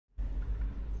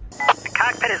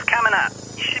cockpit is coming up.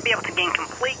 You should be able to gain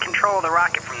complete control of the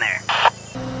rocket from there.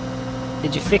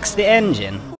 Did you fix the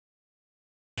engine?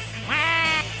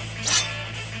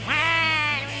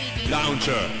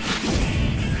 Launcher.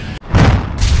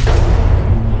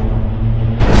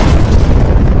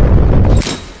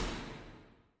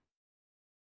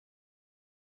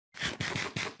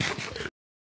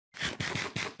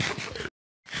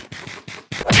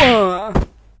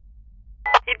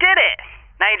 You did it!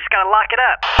 Now you just gotta lock it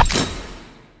up.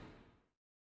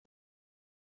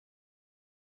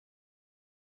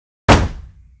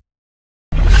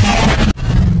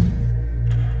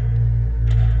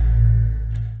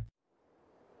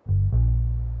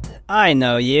 I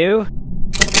know you.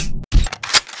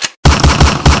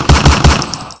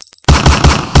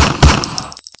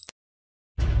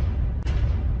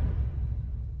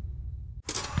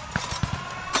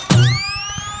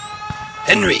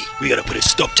 Henry, we gotta put a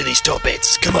stop to these top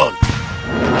hats. Come on.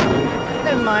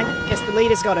 Never mind. Guess the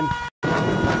leader's got him.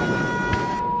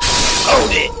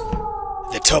 Hold it.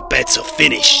 The top hats are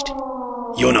finished.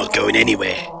 You're not going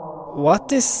anywhere.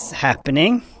 What is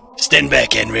happening? Stand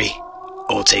back, Henry.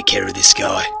 I'll take care of this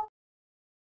guy.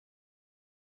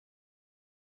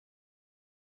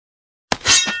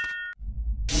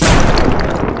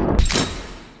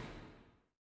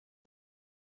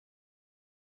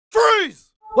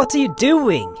 Freeze! What are you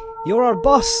doing? You're our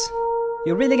boss.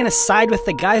 You're really gonna side with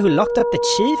the guy who locked up the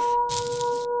chief?